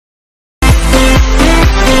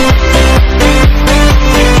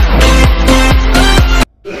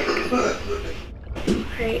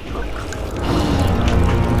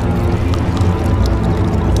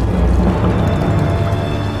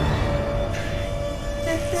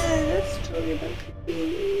That's totally about to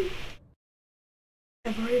be.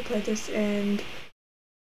 I've already played this and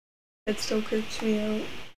it still creeps me out.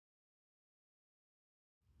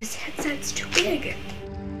 This headset's too big.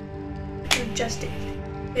 Adjust it.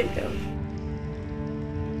 There we go.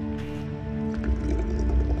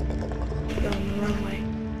 Keep going the wrong way.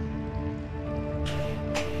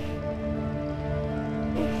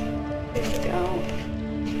 Oh, there we go.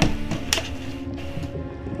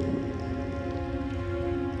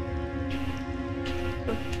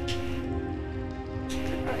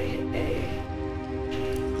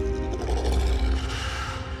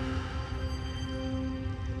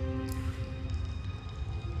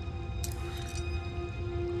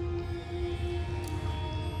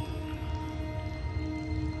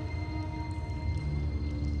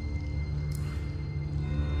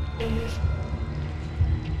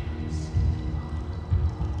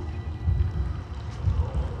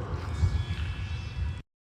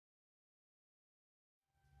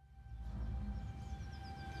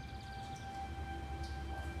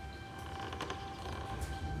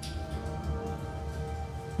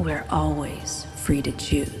 We're always free to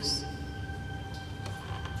choose.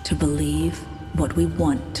 To believe what we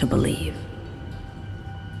want to believe.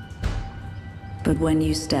 But when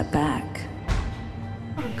you step back,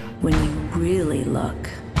 when you really look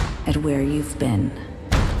at where you've been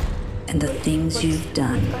and the things you've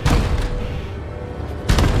done,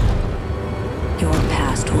 your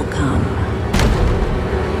past will come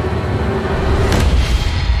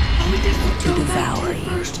to devour you.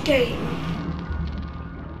 First game.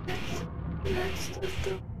 That's the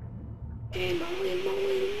game. Holy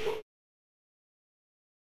moly.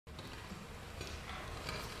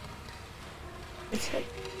 It's like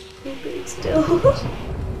moving still. Oh.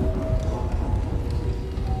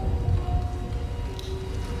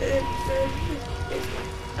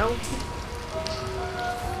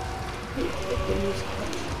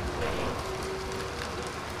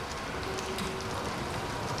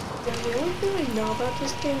 The only thing I know about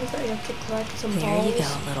this game is that you have to collect some balls. There you go,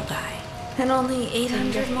 little guy. And only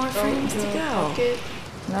 800 more frames to go.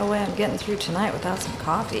 No way I'm getting through tonight without some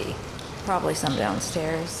coffee. Probably some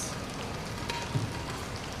downstairs.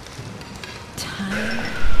 Time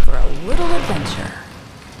for a little adventure.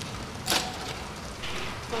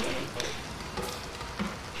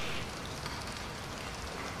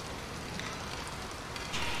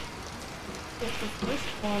 Get the first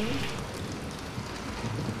one.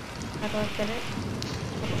 How do I get it?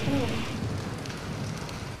 Okay.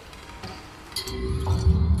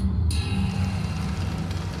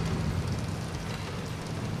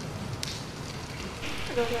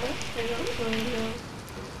 I don't really know.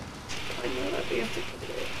 I know that we have to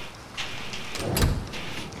do it.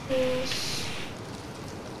 This.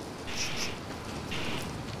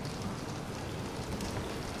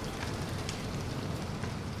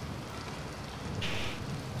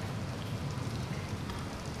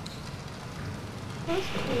 That's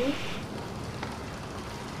cool.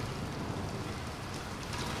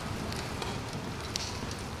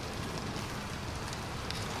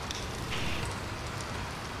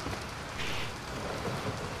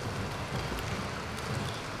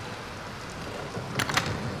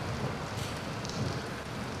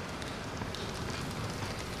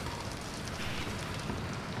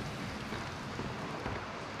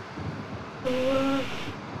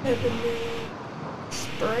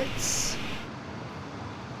 Spritz.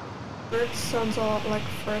 Spritz sounds a lot like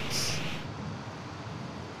Fritz.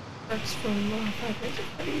 Fritz from Five Nights at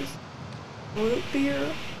Freddy's. Root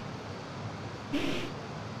beer.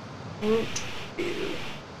 Root beer.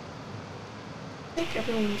 I think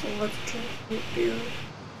everyone's allergic to root beer.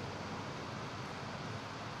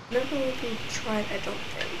 Never really tried, I don't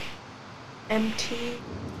think. MT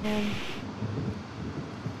and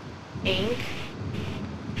ink.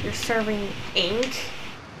 You're serving ink?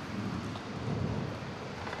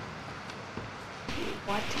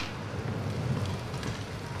 What?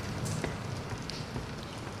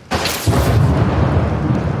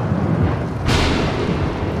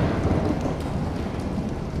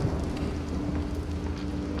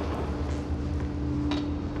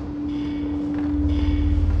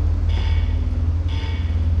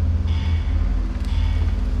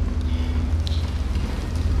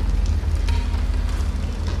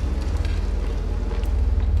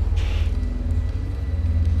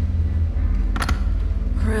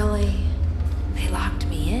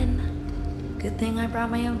 I brought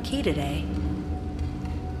my own key today.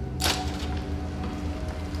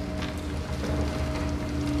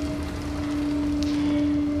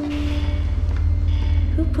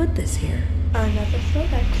 Who put this here? Another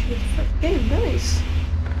throwback to the first game. Nice.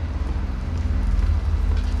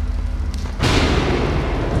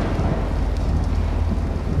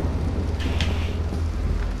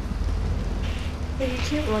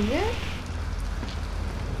 can't run yet?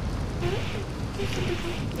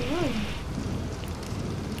 Run.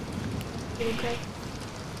 Okay.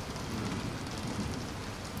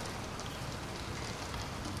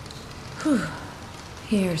 Whew.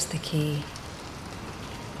 Here's the key.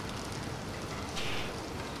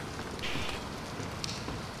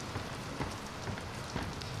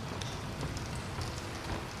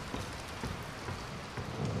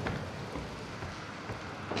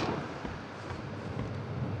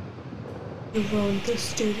 You ruined the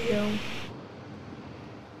studio.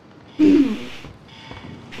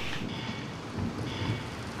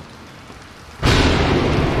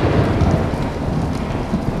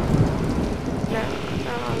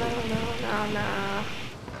 Nah.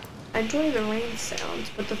 I enjoy the rain sounds,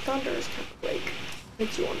 but the thunder is kind of like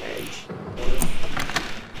makes you on edge.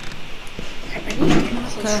 Okay, I need to get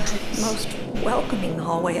close to this. Most welcoming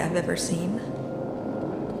hallway I've ever seen.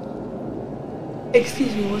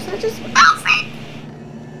 Excuse me, was that just Alfred?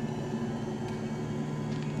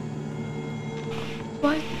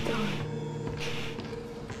 What the?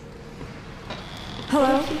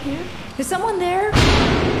 Hello? Is he here? Is someone there?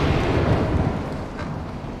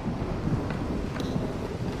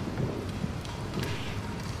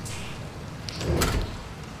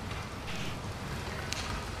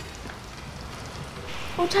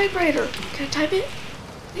 Oh, typewriter. Can I type it?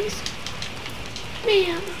 Please?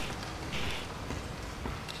 Man.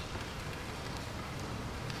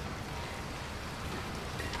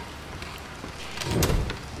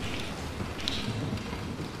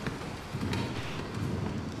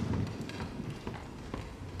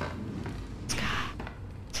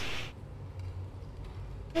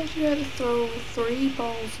 You had to throw 3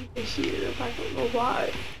 balls into here. I don't know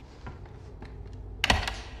why.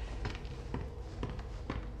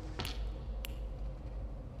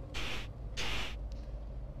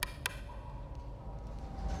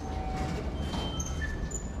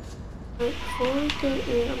 Before we go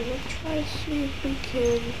in, I'm gonna try to see if we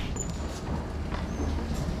can.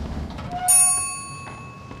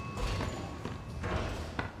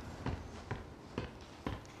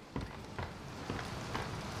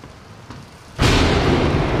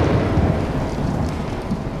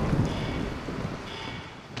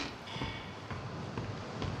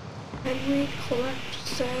 Can we collect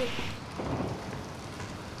said?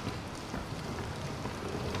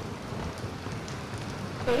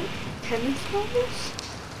 Tennis balls?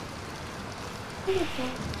 What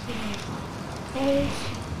about balls?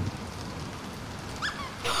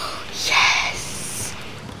 Yes!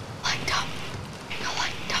 Light up! Make a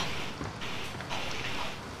light up!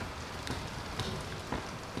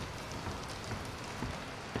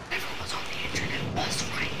 Everyone was on the internet was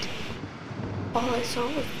right. All I saw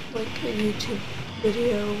was like a YouTube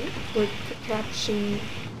video with the caption.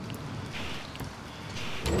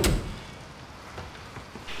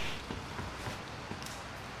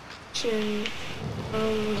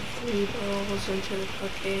 Throw 3 balls into the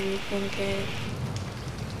bucket and you can get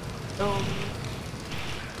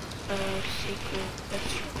secret.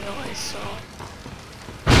 That's really all I saw.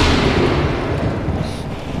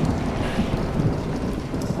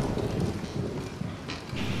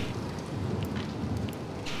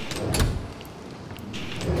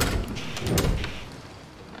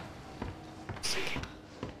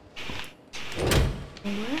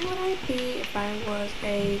 Where would I be if I was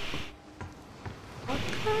a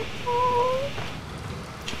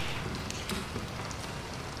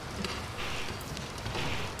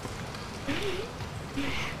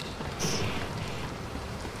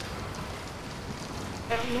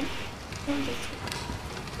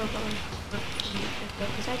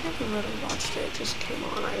because I never really watched it, it just came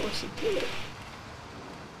on, I listened to it.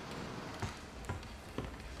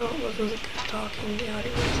 Oh, it was really good talking, the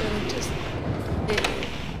audio was really just didn't.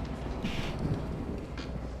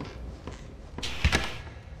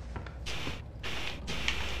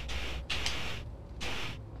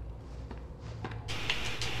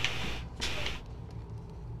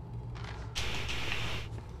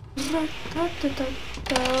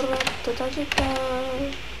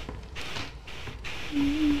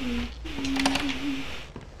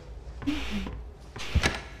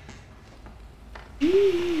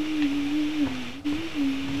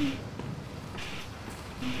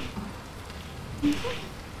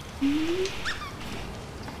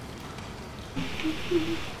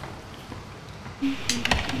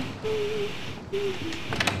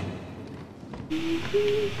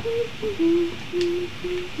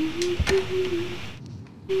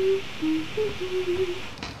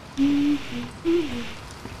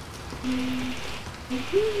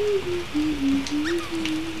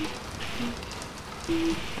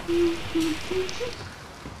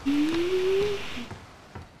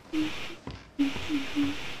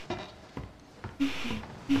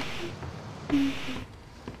 Is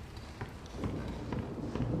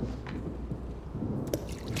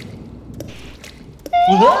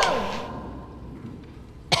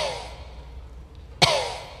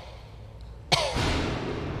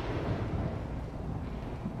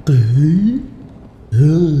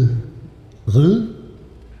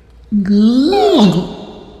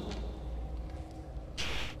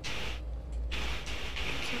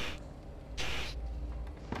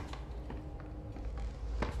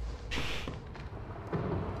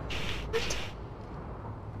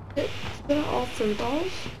that all 3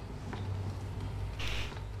 balls?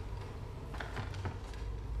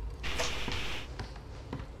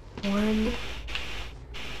 One.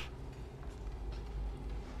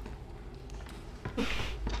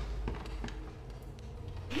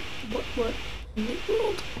 What in the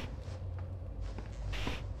world?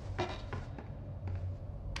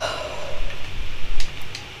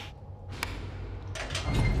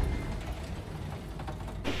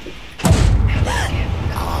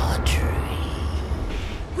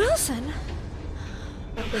 Wilson?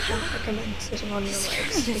 I would not recommend sitting on your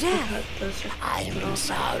legs because those are I'm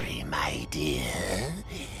sorry, my dear.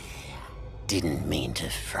 Didn't mean to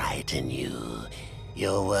frighten you.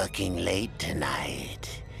 You're working late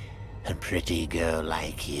tonight. A pretty girl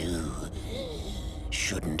like you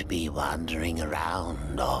shouldn't be wandering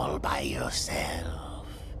around all by yourself.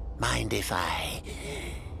 Mind if I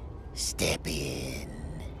step in?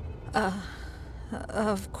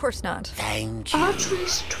 Of course not. Thank you.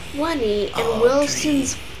 Audrey's 20 and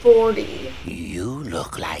Wilson's 40. You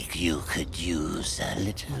look like you could use a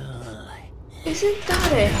little... Isn't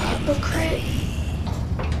that a hypocrite?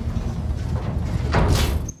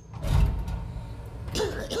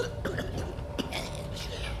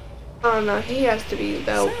 Oh no, he has to be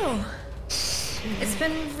about... So, it's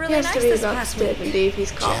been He really has nice to be this about past week. 70 if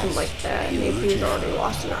he's coughing like that, and if he's already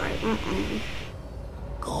lost an eye.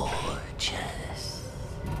 Gorgeous.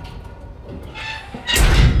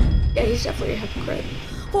 Yeah, he's definitely a hypocrite.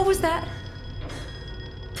 What was that?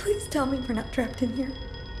 Please tell me we're not trapped in here.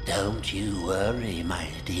 Don't you worry, my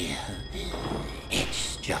dear.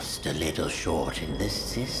 It's just a little short in the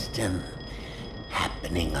system.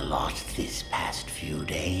 Happening a lot these past few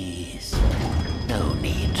days. No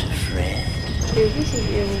need to fret. Dude, this is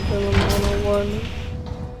even villain 101.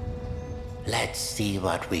 Let's see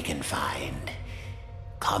what we can find.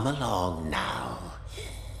 Come along now.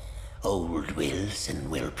 Old Wilson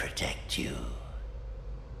will protect you.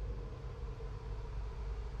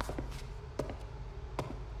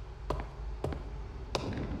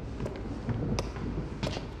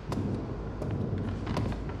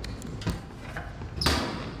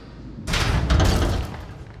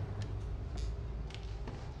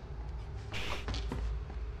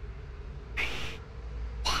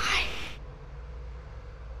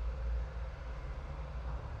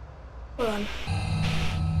 Hold on.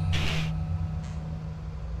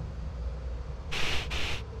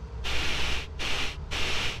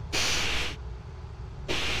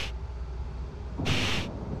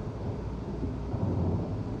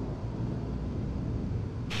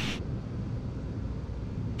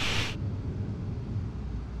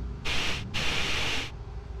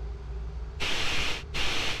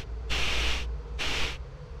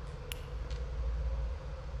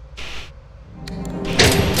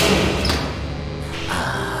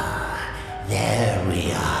 There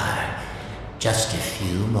we are. Just a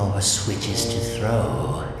few more switches to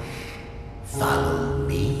throw. Follow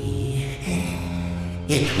me.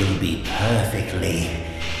 It will be perfectly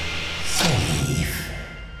safe.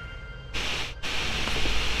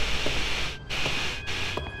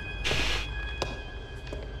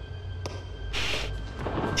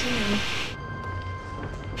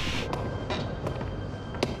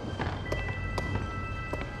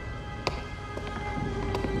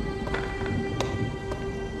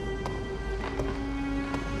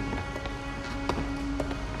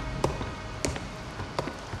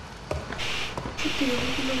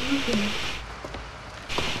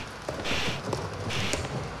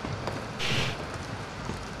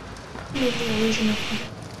 Make the illusion of it.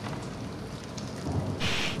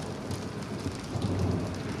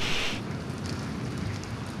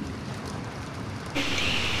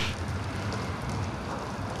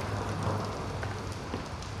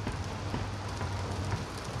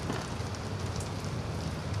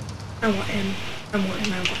 I want him. I want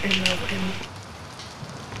him. I want him. I want him.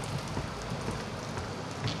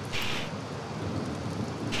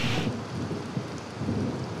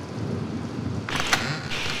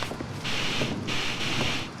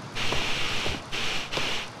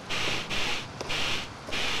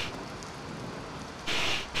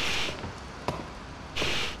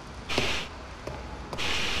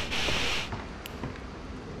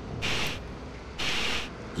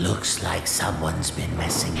 Looks like someone's been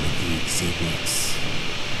messing with the exhibits.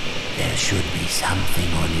 There should be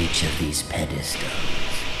something on each of these pedestals.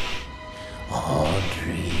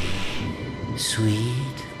 Audrey,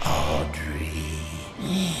 sweet Audrey.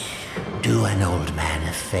 Do an old man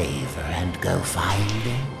a favor and go find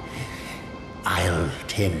him. I'll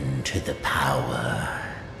tend to the power.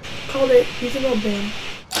 Called it. He's an old man.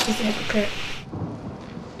 He's a hypocrite.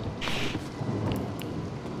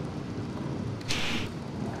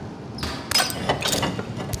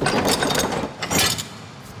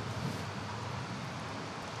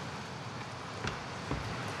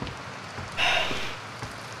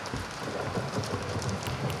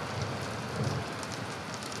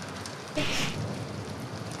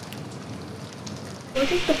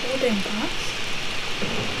 What is the whole damn box?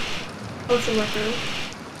 Oh, it's a record.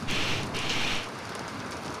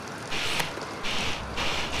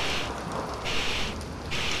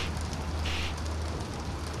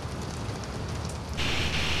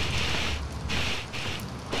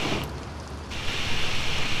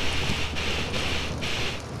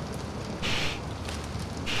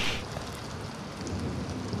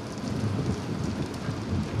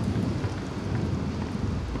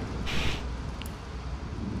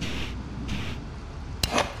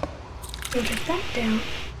 We'll get that down.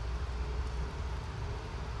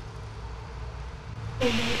 We'll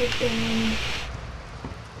load it down.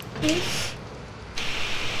 This.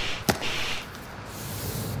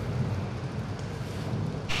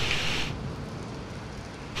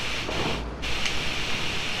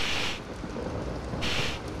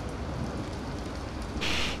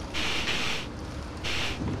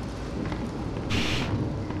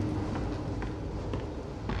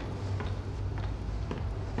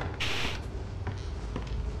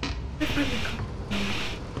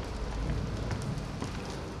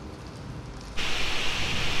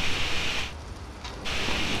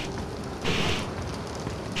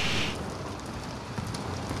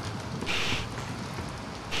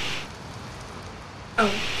 Oh.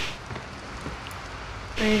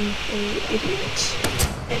 I'm an idiot.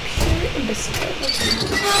 A pure imbecile.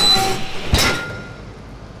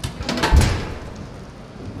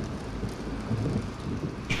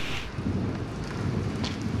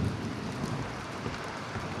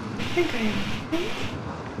 I think I am.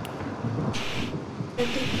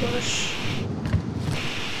 Bendy blush.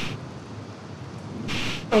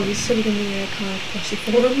 Oh, he's sitting in the iconic plushy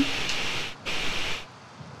form.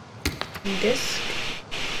 Disc.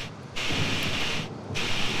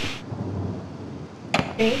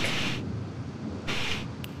 Ink.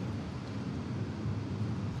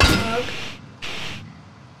 Dog.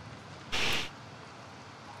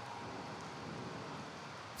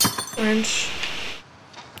 Wrench.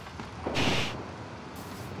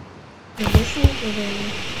 Additional living.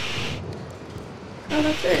 Oh,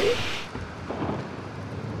 that's it.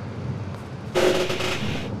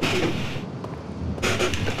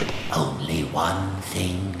 Only one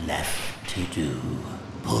thing left to do.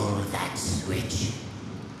 Pull that switch.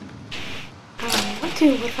 I don't want to,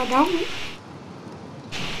 if I don't.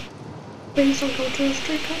 Please don't go to a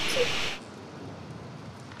straight cutscene.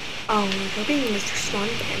 Oh, you're being Mr.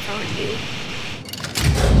 Swanpants, aren't you?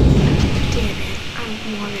 Damn it, I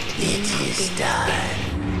don't want it to be. It is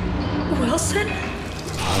done. Wilson?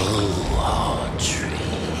 Oh, Audrey.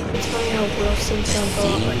 It's funny how Wilson sounds a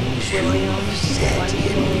lot like Williams. Set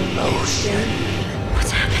in motion.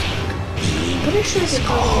 What's happening? I'm pretty sure the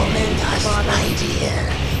Calling us, my dear.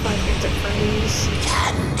 Like it's a phrase.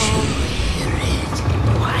 Can't you hear it?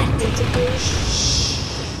 What? It's a phrase.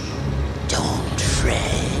 Don't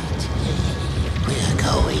fret. We're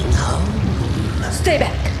going home. Stay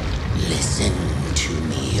back. Listen to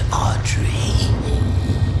me, Audrey.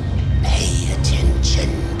 Pay attention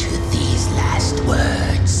to these last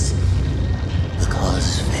words.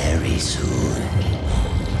 Because very soon,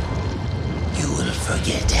 you will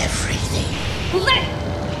forget everything. Let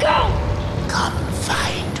go! Come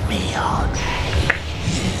find me, Audrey.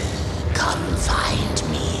 Come find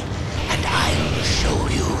me, and I'll show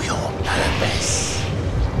you your purpose.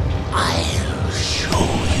 I'll show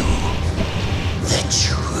you the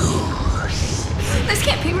truth. This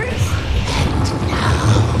can't be real. And now,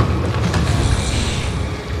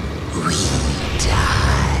 we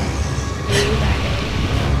die.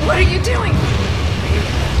 What are you doing?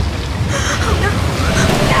 Oh no!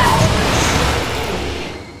 No!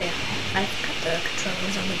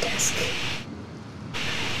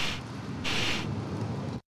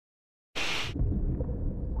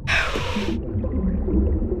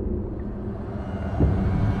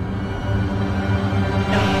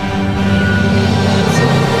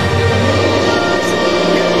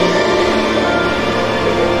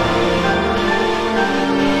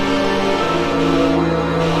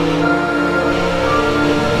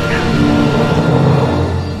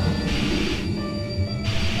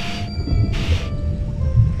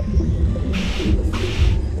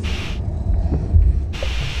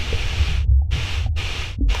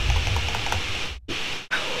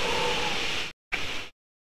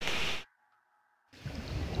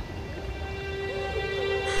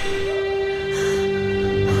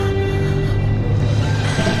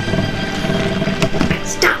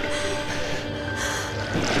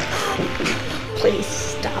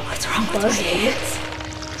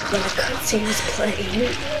 when the cutscene is playing,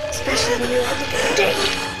 especially when you're on the day.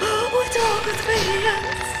 What's wrong with my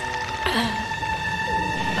hands?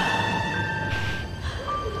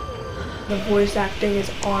 The voice acting is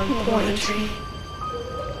on point.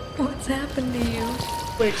 What's happened to you?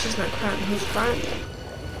 Wait, she's not crying. Who's crying then?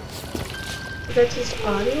 Is that just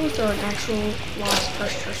audios or an actual lost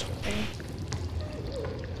person or something?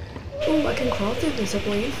 Oh, I can crawl through this, I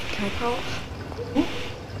believe. Can I crawl?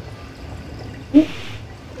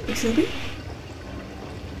 Excuse me?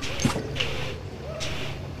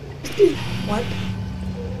 What?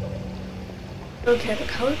 Okay, the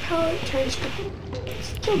color palette changed to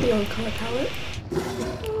still the old color palette.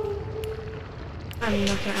 I'm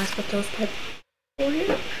not gonna ask what those type for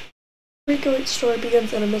here. Every great story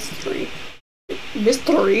begins in a mystery.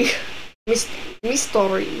 Mystery?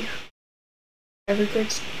 Mystery. Every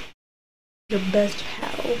great your best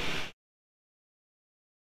pal.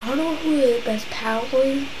 I don't know who the best pal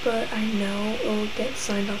is, but I know it'll get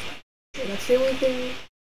signed off. That's the only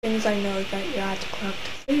things I know, is that you have to collect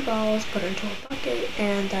 3 balls, put it into a bucket,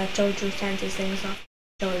 and that Jojo signs his things off.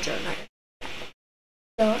 Jojo and I.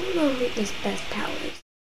 So I don't know who this best pal is.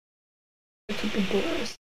 It could be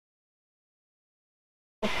Boris.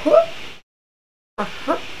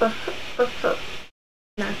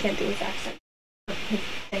 No, I can't do his accent. His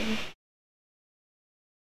thing.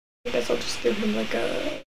 I guess I'll just give him like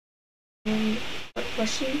a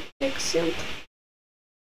Russian accent.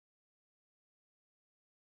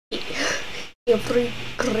 Every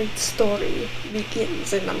great story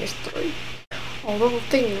begins in a mystery. Although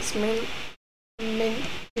things may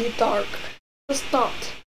be dark, the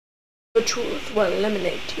start, the truth will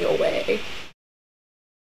eliminate your way.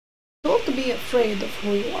 Don't be afraid of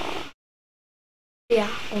who you are. Fear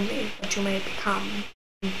only what you may become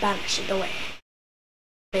and banish it away.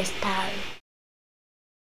 Best pal.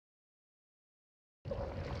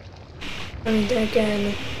 And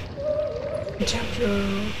again, in chapter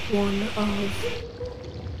 1 of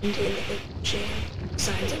Indian Agent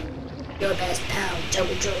signs it. Your best pal,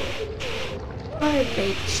 Jojo. I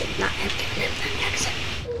maybe should not have given him that accent.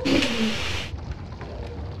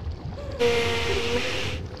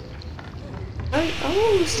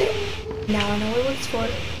 Oh, shit. Now I know what it's for.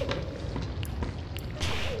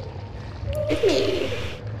 It's me.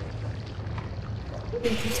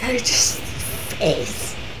 I just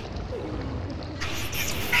face.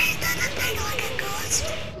 His face doesn't look like a ghost.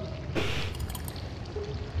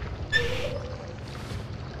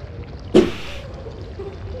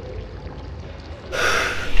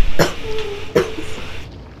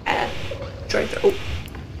 Try to. Oh.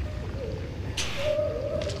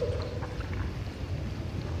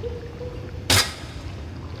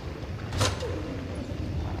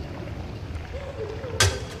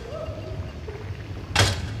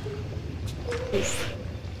 Oof.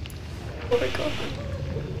 Oh my god.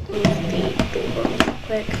 Move the door real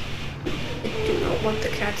quick. I do not want the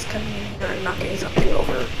cats coming in here and knocking something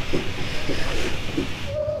over.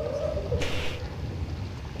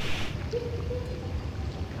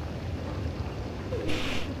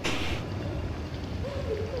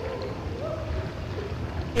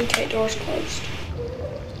 Okay, door's closed.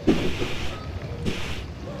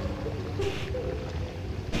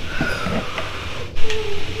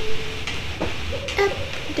 Up,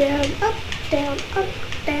 down, up, down, up,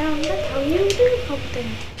 down. That's how you do something.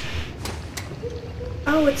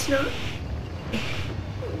 Oh, it's not.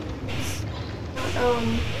 It's not,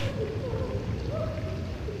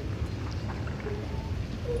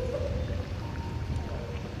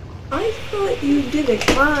 I thought you didn't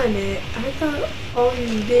climb it. I thought all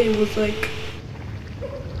you did was like...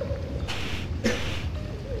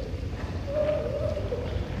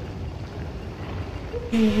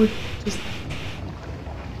 you would just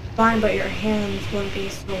climb, but your hands wouldn't be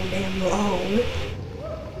so damn long.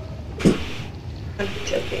 I'm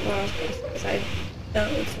joking what I was gonna say, because I know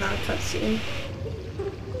it's not a cutscene.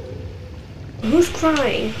 Who's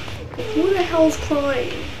crying? Who the hell's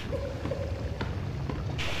crying?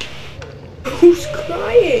 Who's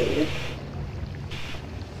crying?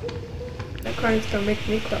 That crying's gonna make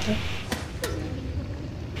me cry.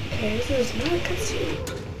 Okay, this is not a cutscene.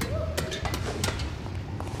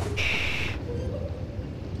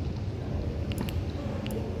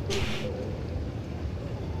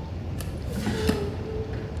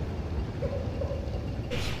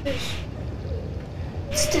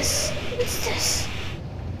 What's this? What's this?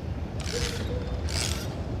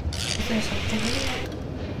 Is there something in there?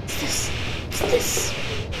 What's this? What's this?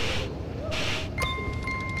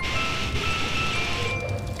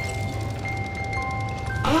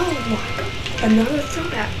 Oh my god. Another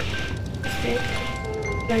throwback. I think.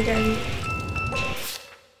 Again.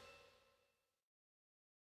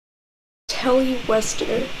 Kelly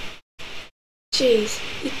Wester. Jeez,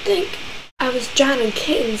 you'd think I was drowning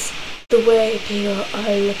kittens the way people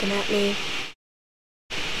are looking at me.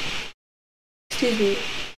 Excuse me.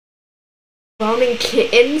 Drowning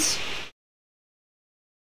kittens?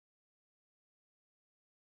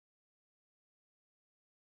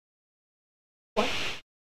 What?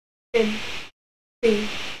 In green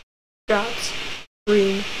drops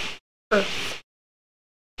green earth.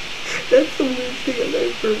 That's the weird thing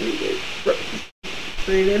I've ever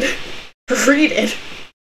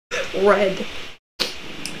read.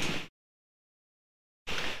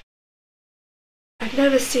 I've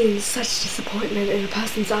never seen such disappointment in a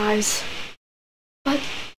person's eyes. But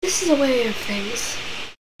this is a way of things.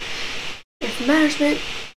 If management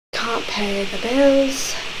can't pay the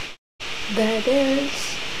bills,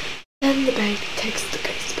 then the bank takes the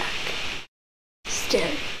case back. Still,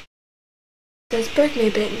 it does break me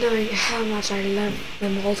a bit knowing how much I love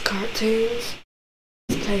them old cartoons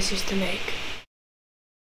this place used to make.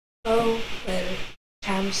 Oh, well,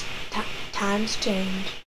 times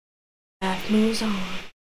change. Life moves on.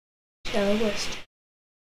 Shell West.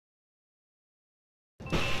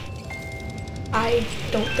 I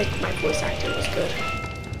don't think my voice acting was good.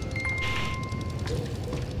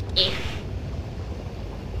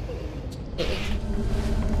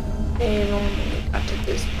 And only got to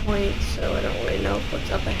this point, so I don't really know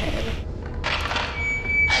what's up ahead.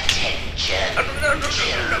 Attention,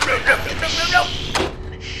 children of the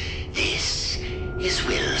machine. This is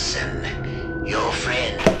Wilson, your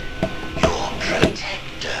friend, your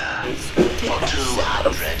protector. For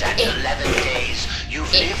 211 days,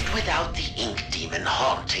 you've lived without the ink demon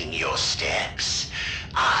haunting your steps.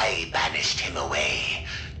 I banished him away,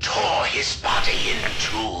 tore his body in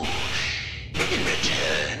two. In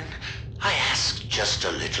return, I ask just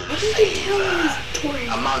a little favor.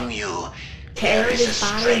 Among you, there is a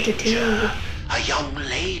stranger, a young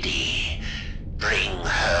lady. Bring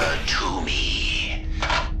her to me.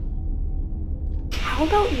 How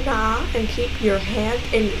about nah and keep your hand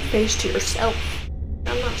and your face to yourself?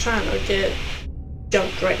 I'm not trying to get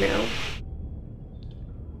jumped right now.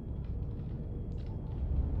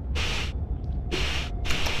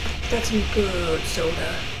 That's some good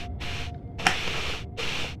soda.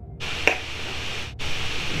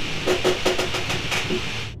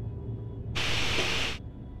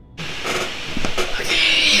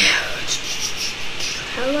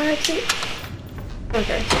 How do I exit?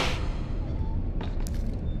 Okay.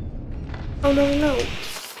 Oh no.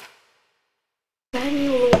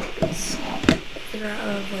 Samuel Lawrence. Figure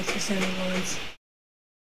out what's the Samuel Lawrence.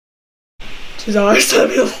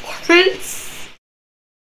 Samuel Lawrence.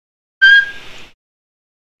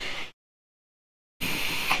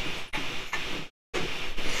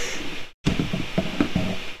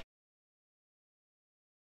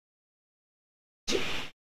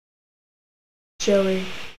 Joey,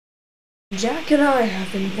 Jack and I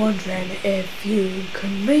have been wondering if you could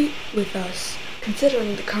meet with us,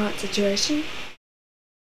 considering the current situation.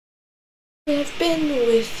 We have been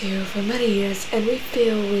with you for many years, and we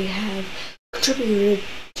feel we have contributed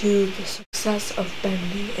to the success of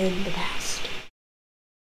Bendy in the past.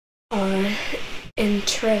 Our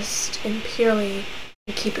interest in purely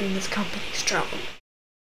in keeping this company strong.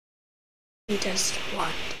 We just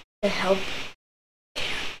want to help.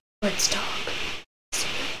 Let's talk.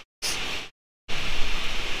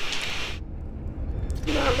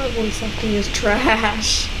 Nah, my voice acting is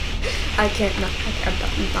trash. I can't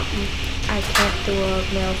do a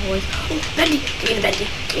male voice. Oh, Bendy! Give me the Bendy!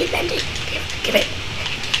 Give me the Bendy! Give it!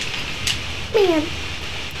 Man!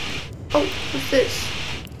 Oh, what's this?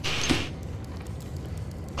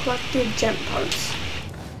 Collected gem parts.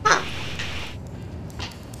 Huh.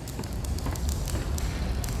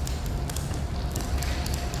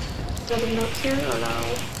 Nothing up here or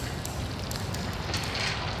no?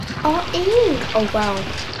 Oh, ink! Oh wow.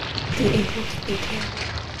 The ink looks detailed.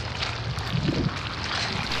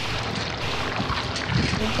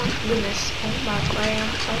 Oh my goodness. Oh my gram.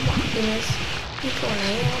 Oh my goodness. People I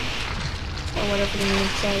am. Or whatever the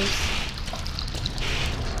name says.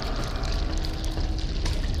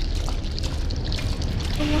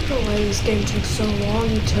 I wonder why this game took so long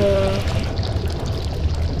to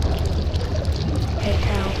pick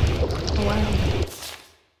out. Oh wow.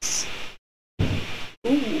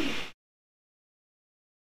 Ooh.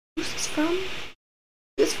 Who's this from? Is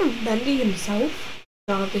this from Bendy himself?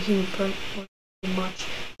 Not the human print pretty much.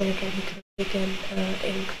 Then again, he could have taken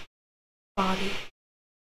ink body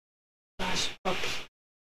slash pups.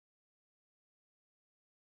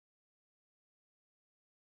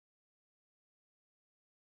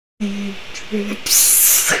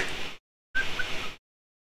 Drips.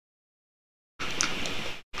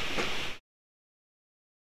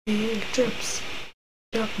 Seeing drips,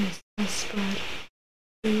 darkness has spread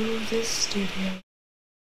through this studio.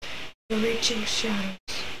 The reaching shadows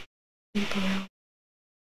deep around.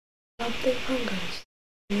 Something hungers.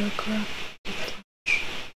 Feel corrupt with flesh.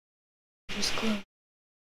 Just close.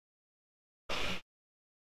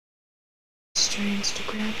 Strains to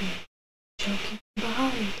grab you, choke you from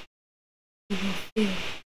behind. You will feel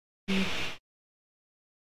you.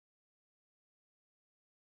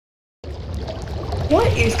 What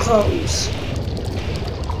is close? A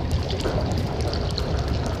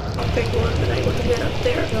big one, but I would get up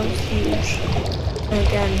there. That was huge. And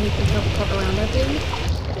again, he can teleport around, I think.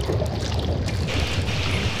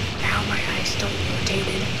 And now my eyes don't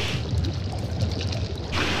irritated.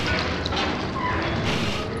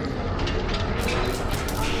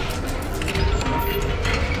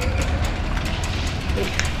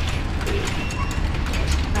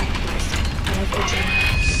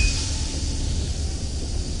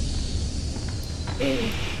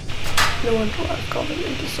 No wonder I've gotten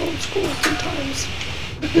into some school sometimes.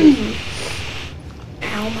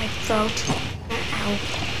 Ow, my throat. Ow.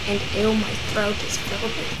 And ew, my throat is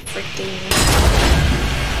filled with freaking...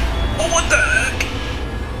 Oh, what the heck?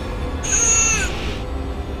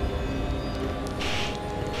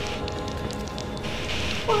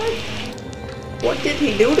 What? What did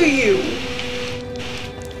he do to you?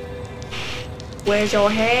 Where's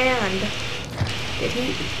your hand? Did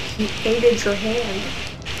he aided your hand?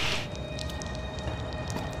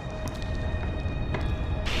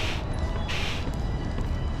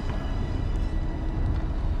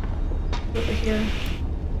 Over here.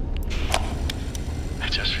 I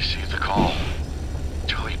just received the call.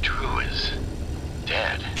 Joey Drew is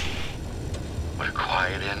dead. What a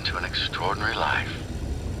quiet end to an extraordinary life.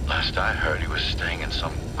 Last I heard, he was staying in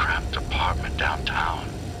some cramped apartment downtown.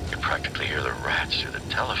 You could practically hear the rats through the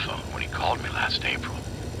telephone when he called me last April.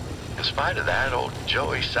 In spite of that, old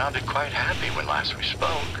Joey sounded quite happy when last we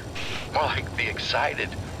spoke. More like the excited,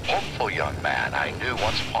 hopeful young man I knew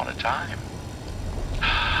once upon a time.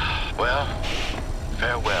 Well,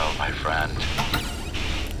 farewell, my friend.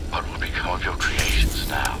 What will become of your creations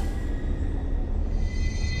now?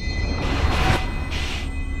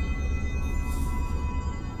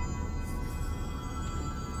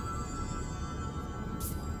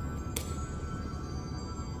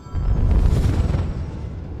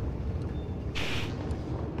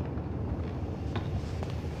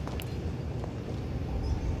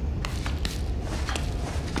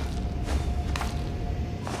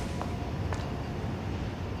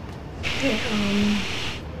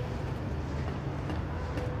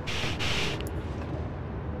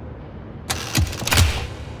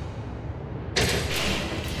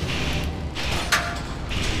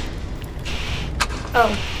 Oh,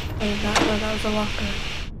 I did not know that was a locker.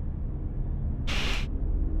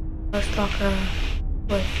 First locker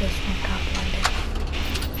with this one got blended.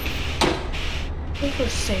 I think we're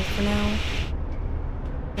safe for now.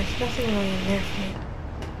 There's nothing really in there for me.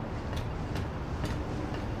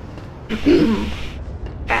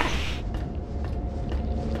 Ah.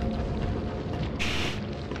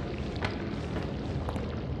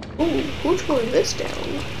 Ooh, who tore this down?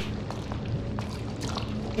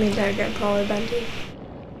 I mean, that again, probably Bendy.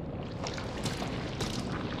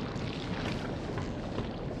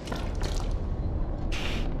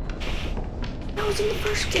 That was in the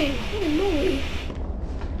first game. Holy moly.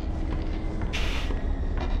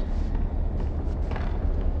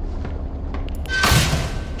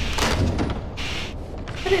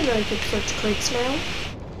 I didn't know you could search crates now.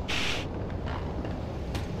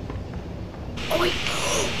 Oh wait.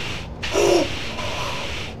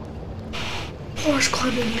 Spores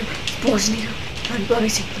climbing here. Spores near. Let me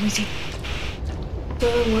see.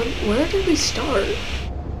 Where did we start?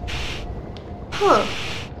 Huh.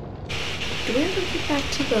 Do we have to get back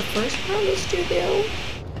to the first part of the studio?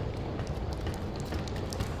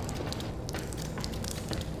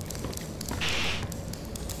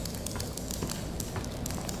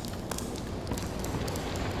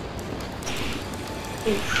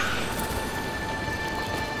 Oof.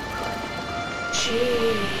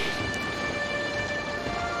 Jeez.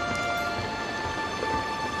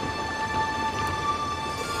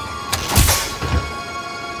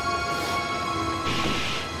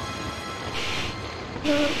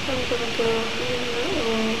 I'm gonna go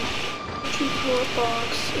to power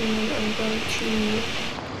box and then I'm going to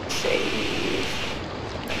save.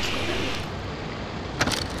 I can.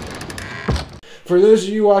 For those of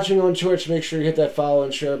you watching on Twitch, make sure you hit that follow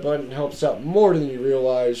and share button. It helps out more than you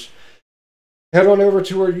realize. Head on over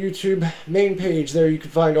to our YouTube main page. There you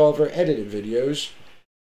can find all of our edited videos.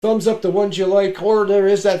 thumbs up the ones you like, or there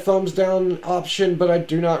is that thumbs down option, but I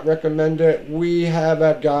do not recommend it. We have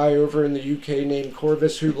that guy over in the UK named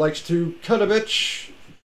Corvus who likes to cut a bitch.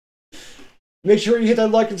 Make sure you hit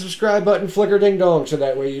that like and subscribe button, flicker ding dong, so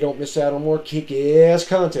that way you don't miss out on more kick-ass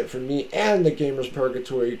content from me and the Gamers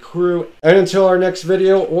Purgatory crew. And until our next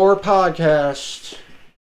video or podcast,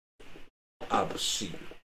 I will see you.